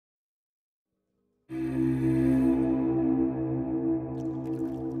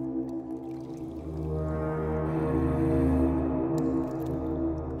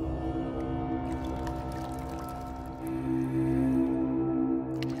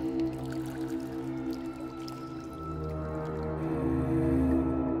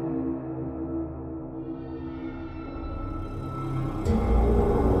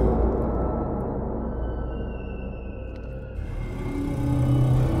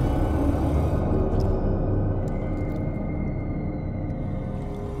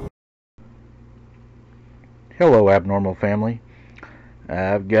Hello, Abnormal Family.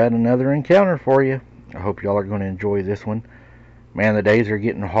 I've got another encounter for you. I hope y'all are going to enjoy this one. Man, the days are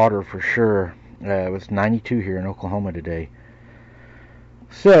getting hotter for sure. It was 92 here in Oklahoma today.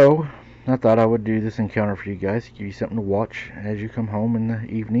 So, I thought I would do this encounter for you guys, give you something to watch as you come home in the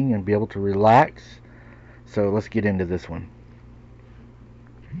evening and be able to relax. So, let's get into this one.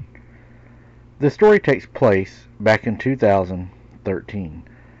 The story takes place back in 2013.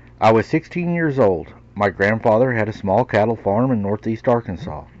 I was 16 years old. My grandfather had a small cattle farm in northeast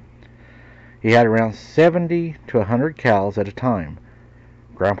Arkansas. He had around 70 to 100 cows at a time.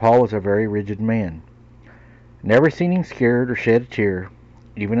 Grandpa was a very rigid man. Never seen him scared or shed a tear,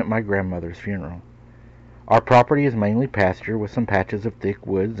 even at my grandmother's funeral. Our property is mainly pasture with some patches of thick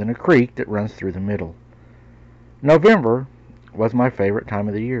woods and a creek that runs through the middle. November was my favorite time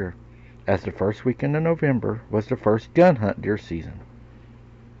of the year, as the first weekend of November was the first gun hunt deer season.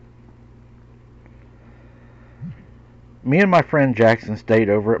 Me and my friend Jackson stayed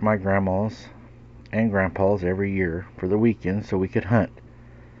over at my grandma's and grandpa's every year for the weekend so we could hunt.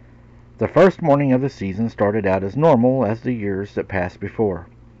 The first morning of the season started out as normal as the years that passed before.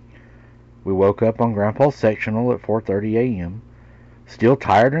 We woke up on grandpa's sectional at 4:30 a.m., still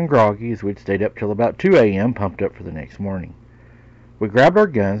tired and groggy as we'd stayed up till about 2 a.m. pumped up for the next morning. We grabbed our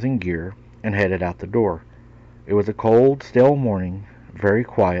guns and gear and headed out the door. It was a cold, still morning, very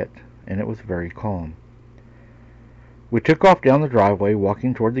quiet, and it was very calm. We took off down the driveway,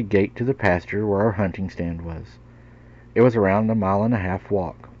 walking toward the gate to the pasture where our hunting stand was. It was around a 1.5 mile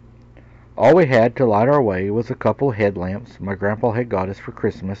walk. All we had to light our way was a couple of headlamps my grandpa had got us for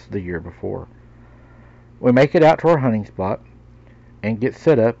Christmas the year before. We make it out to our hunting spot and get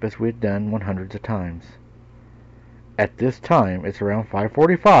set up as we had done hundreds of times. At this time, it's around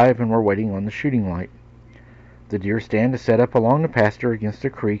 5:45 and we're waiting on the shooting light. The deer stand is set up along the pasture against a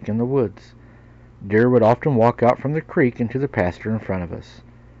creek in the woods. Deer would often walk out from the creek into the pasture in front of us.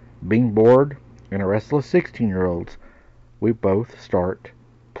 Being bored and a restless 16-year-olds, we both start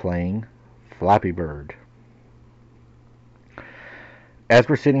playing Flappy Bird. As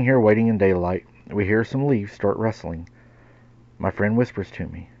we're sitting here waiting in daylight, we hear some leaves start rustling. My friend whispers to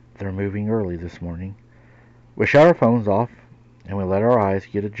me, "They're moving early this morning." We shut our phones off and we let our eyes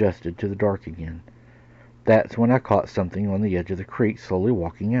get adjusted to the dark again. That's when I caught something on the edge of the creek slowly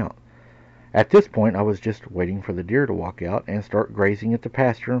walking out. At this point, I was just waiting for the deer to walk out and start grazing at the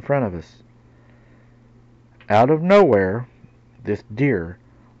pasture in front of us. Out of nowhere, this deer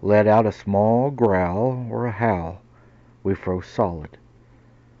let out a small growl or a howl. We froze solid.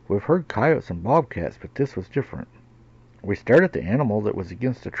 We've heard coyotes and bobcats, but this was different. We stared at the animal that was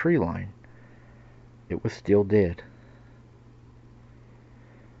against a tree line. It was still dead.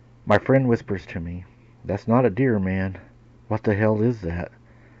 My friend whispers to me, "That's not a deer, man. What the hell is that?"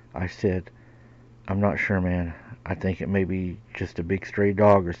 I said, "I'm not sure, man. I think it may be just a big stray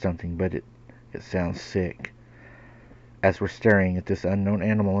dog or something, but it sounds sick." As we're staring at this unknown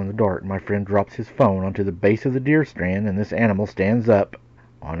animal in the dark, my friend drops his phone onto the base of the deer stand, and this animal stands up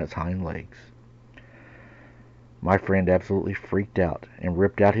on its hind legs. My friend absolutely freaked out and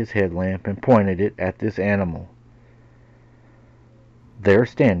ripped out his headlamp and pointed it at this animal. There,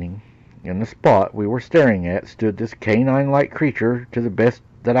 standing in the spot we were staring at, stood this canine-like creature. To the best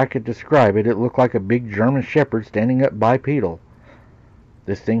that I could describe it, it looked like a big German shepherd standing up bipedal.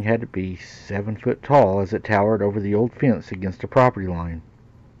 This thing had to be 7 foot tall as it towered over the old fence against the property line.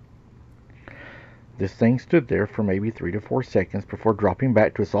 This thing stood there for maybe 3 to 4 seconds before dropping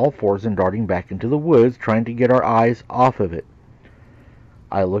back to its all fours and darting back into the woods, trying to get our eyes off of it.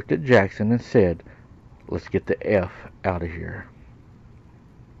 I looked at Jackson and said, "Let's get the F out of here."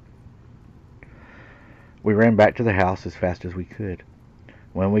 We ran back to the house as fast as we could.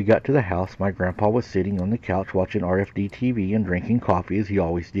 When we got to the house, my grandpa was sitting on the couch watching RFD TV and drinking coffee as he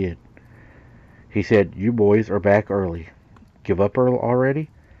always did. He said, "You boys are back early. Give up already?"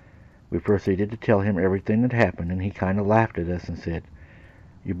 We proceeded to tell him everything that happened, and he kind of laughed at us and said,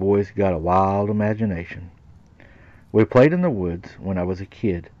 "You boys got a wild imagination." We played in the woods when I was a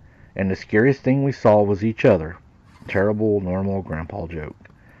kid, and the scariest thing we saw was each other. Terrible, normal grandpa joke.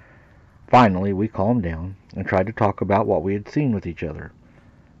 Finally, we calmed down and tried to talk about what we had seen with each other.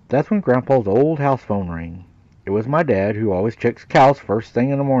 That's when Grandpa's old house phone rang. It was my dad, who always checks cows first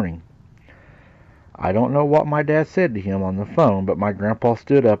thing in the morning. I don't know what my dad said to him on the phone, but my grandpa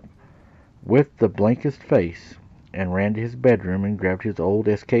stood up with the blankest face and ran to his bedroom and grabbed his old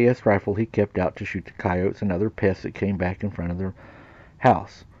SKS rifle he kept out to shoot the coyotes and other pests that came back in front of the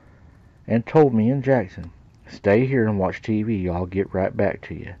house, and told me and Jackson, "Stay here and watch TV. I'll get right back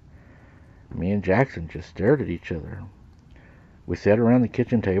to you." Me and Jackson just stared at each other. We sat around the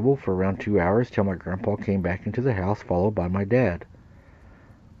kitchen table for around 2 hours till my grandpa came back into the house, followed by my dad.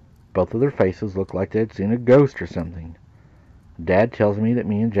 Both of their faces looked like they'd seen a ghost or something. Dad tells me that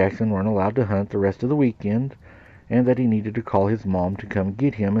me and Jackson weren't allowed to hunt the rest of the weekend, and that he needed to call his mom to come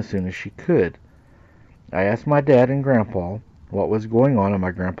get him as soon as she could. I asked my dad and Grandpa what was going on, and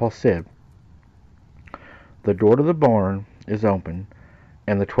my grandpa said, "The door to the barn is open,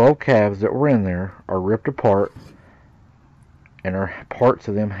 and the 12 calves that were in there are ripped apart, and are parts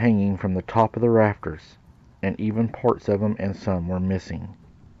of them hanging from the top of the rafters, and even parts of them and some were missing."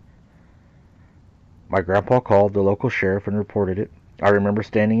 My grandpa called the local sheriff and reported it. I remember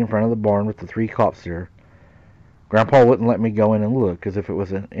standing in front of the barn with the 3 cops there. Grandpa wouldn't let me go in and look, as if it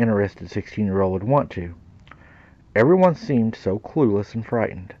was an interested 16-year-old would want to. Everyone seemed so clueless and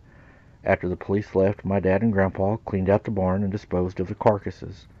frightened. After the police left, my dad and Grandpa cleaned out the barn and disposed of the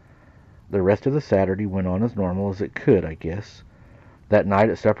carcasses. The rest of the Saturday went on as normal as it could, I guess. That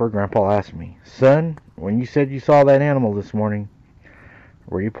night at supper, Grandpa asked me, "Son, when you said you saw that animal this morning,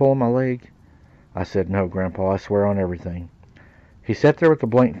 were you pulling my leg?" I said, "No, Grandpa, I swear on everything." He sat there with a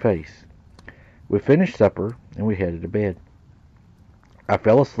blank face. We finished supper, and we headed to bed. I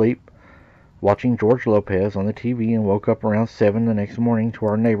fell asleep watching George Lopez on the TV and woke up around 7 the next morning to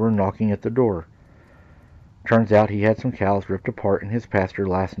our neighbor knocking at the door. Turns out he had some cows ripped apart in his pasture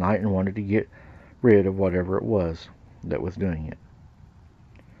last night and wanted to get rid of whatever it was that was doing it.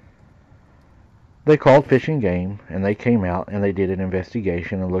 They called Fish and Game, and they came out and they did an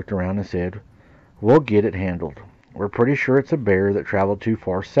investigation and looked around and said, "We'll get it handled. We're pretty sure it's a bear that traveled too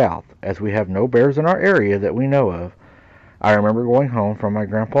far south, as we have no bears in our area that we know of." I remember going home from my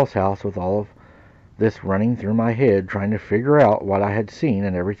grandpa's house with all of this running through my head, trying to figure out what I had seen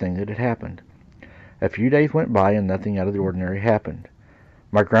and everything that had happened. A few days went by and nothing out of the ordinary happened.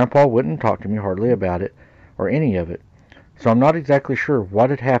 My grandpa wouldn't talk to me hardly about it, or any of it, so I'm not exactly sure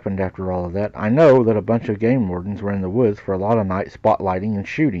what had happened after all of that. I know that a bunch of game wardens were in the woods for a lot of nights spotlighting and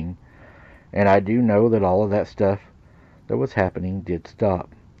shooting, and I do know that all of that stuff that was happening did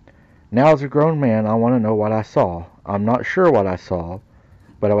stop. Now, as a grown man, I want to know what I saw. I'm not sure what I saw,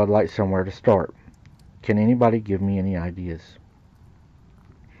 but I would like somewhere to start. Can anybody give me any ideas?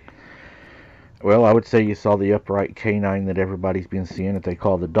 Well, I would say you saw the upright canine that everybody's been seeing that they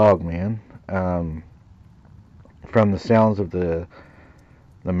call the Dog Man. From the sounds of the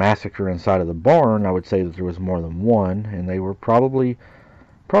massacre inside of the barn, I would say that there was more than one, and they were probably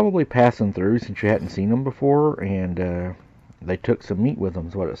passing through since you hadn't seen them before, and they took some meat with them,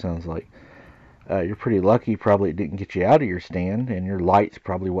 is what it sounds like. You're pretty lucky probably it didn't get you out of your stand, and your light's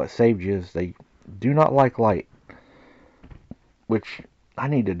probably what saved you, as they do not like light, which I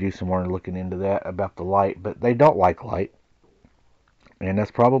need to do some more looking into that about the light, but they don't like light, and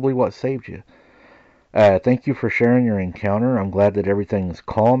that's probably what saved you. Thank you for sharing your encounter. I'm glad that everything is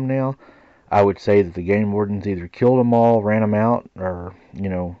calm now. I would say that the game wardens either killed them all, ran them out, or,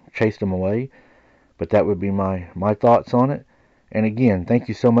 chased them away. But that would be my thoughts on it. And again, thank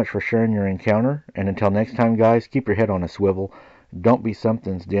you so much for sharing your encounter. And until next time, guys, keep your head on a swivel. Don't be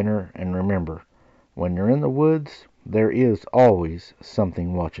something's dinner. And remember, when you're in the woods, there is always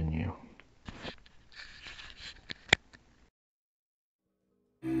something watching you.